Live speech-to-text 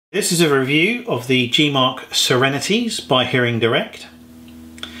This is a review of the Geemarc Serenities by Hearing Direct.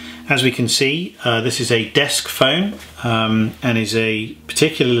 As we can see, this is a desk phone, and is a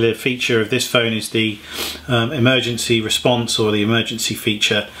particular feature of this phone is the emergency response, or the emergency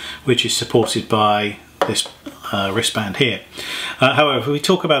feature, which is supported by this wristband here. However, we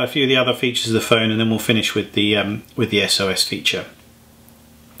talk about a few of the other features of the phone, and then we'll finish with the SOS feature.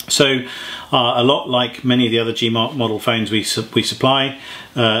 So, a lot like many of the other Geemarc model phones we supply,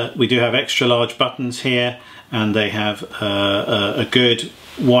 we do have extra large buttons here, and they have a good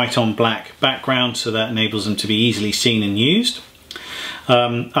white on black background, so that enables them to be easily seen and used.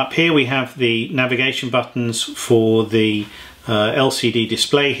 Up here we have the navigation buttons for the LCD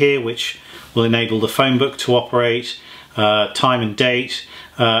display here, which will enable the phone book to operate, time and date,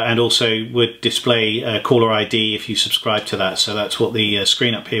 and also would display caller ID if you subscribe to that. So that's what the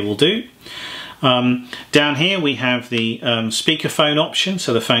screen up here will do. Down here we have the speakerphone option,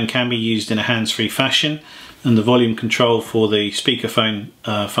 so the phone can be used in a hands-free fashion, and the volume control for the speakerphone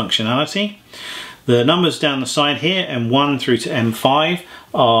functionality. The numbers down the side here, M1 through to M5,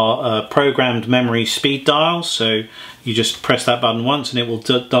 are programmed memory speed dials, so you just press that button once and it will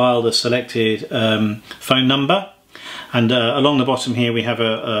dial the selected phone number. And along the bottom here we have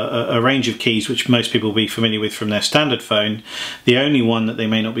a range of keys which most people will be familiar with from their standard phone. The only one that they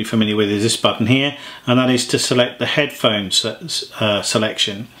may not be familiar with is this button here, and that is to select the headphone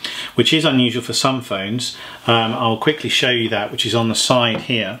selection, which is unusual for some phones. I'll quickly show you that, which is on the side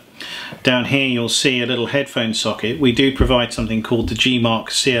here. Down here you'll see a little headphone socket. We do provide something called the Geemarc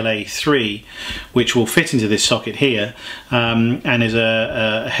CLA3, which will fit into this socket here, and is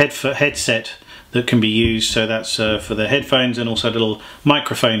a headset that can be used. So that's for the headphones, and also a little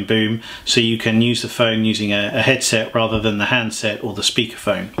microphone boom, so you can use the phone using a headset rather than the handset or the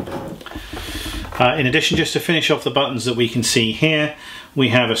speakerphone. In addition, just to finish off the buttons that we can see here, we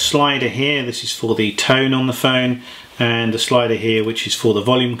have a slider here. This is for the tone on the phone, and a slider here which is for the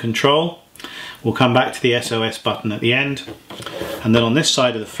volume control. We'll come back to the SOS button at the end. And then on this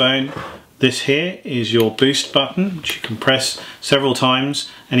side of the phone, this here is your boost button, which you can press several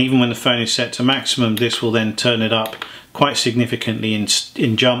times, and even when the phone is set to maximum, this will then turn it up quite significantly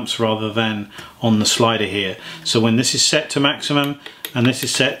in jumps rather than on the slider here. So when this is set to maximum and this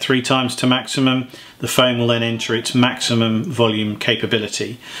is set 3 times to maximum, the phone will then enter its maximum volume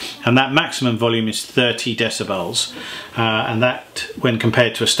capability, and that maximum volume is 30 decibels, and that, when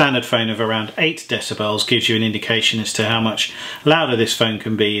compared to a standard phone of around 8 decibels, gives you an indication as to how much louder this phone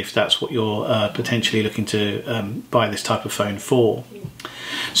can be if that's what you're potentially looking to buy this type of phone for.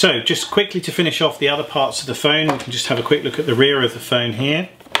 So just quickly to finish off the other parts of the phone, we can just have a quick look at the rear of the phone here,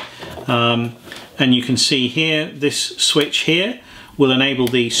 and you can see here this switch here will enable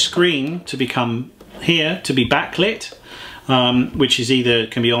the screen to become here to be backlit, which is either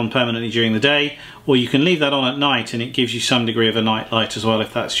can be on permanently during the day, or you can leave that on at night, and it gives you some degree of a night light as well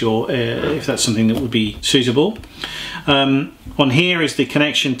if that's your if that's something that would be suitable. On here is the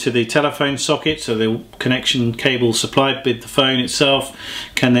connection to the telephone socket, so the connection cable supplied with the phone itself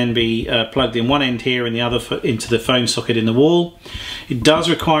can then be plugged in one end here and the other into the phone socket in the wall. It does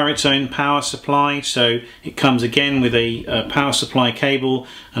require its own power supply, so it comes again with a power supply cable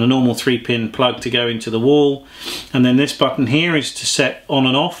and a normal 3-pin plug to go into the wall. And then this button here is to set on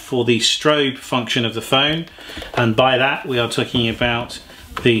and off for the strobe function of the phone, and by that we are talking about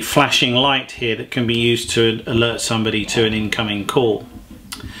the flashing light here that can be used to alert somebody to an incoming call.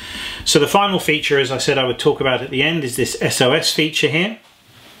 So the final feature, as I said I would talk about at the end, is this SOS feature here.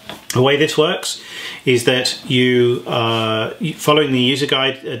 The way this works is that you, following the user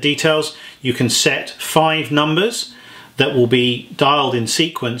guide details, you can set 5 numbers that will be dialed in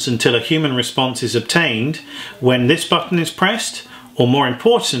sequence until a human response is obtained when this button is pressed, or more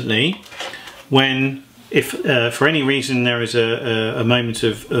importantly, when if for any reason there is a moment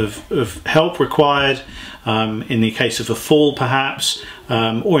of help required, in the case of a fall perhaps,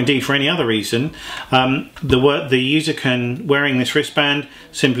 or indeed for any other reason, the user can, wearing this wristband,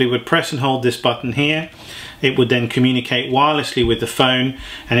 simply would press and hold this button here. It would then communicate wirelessly with the phone,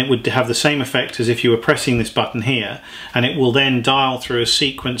 and it would have the same effect as if you were pressing this button here, and it will then dial through a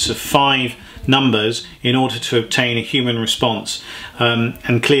sequence of 5 numbers in order to obtain a human response.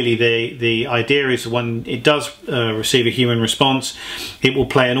 And clearly the idea is when it does receive a human response, it will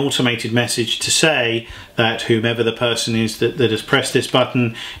play an automated message to say that whomever the person is that has pressed this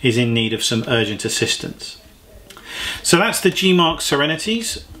button is in need of some urgent assistance. So that's the Geemarc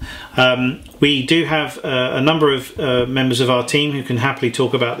Serenities. We do have a number of members of our team who can happily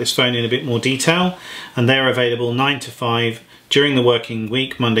talk about this phone in a bit more detail, and they're available 9 to 5 during the working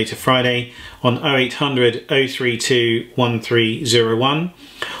week, Monday to Friday, on 0800 032 1301.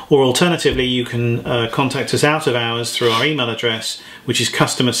 Or alternatively, you can contact us out of hours through our email address, which is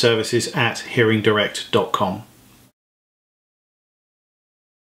customerservices@hearingdirect.com.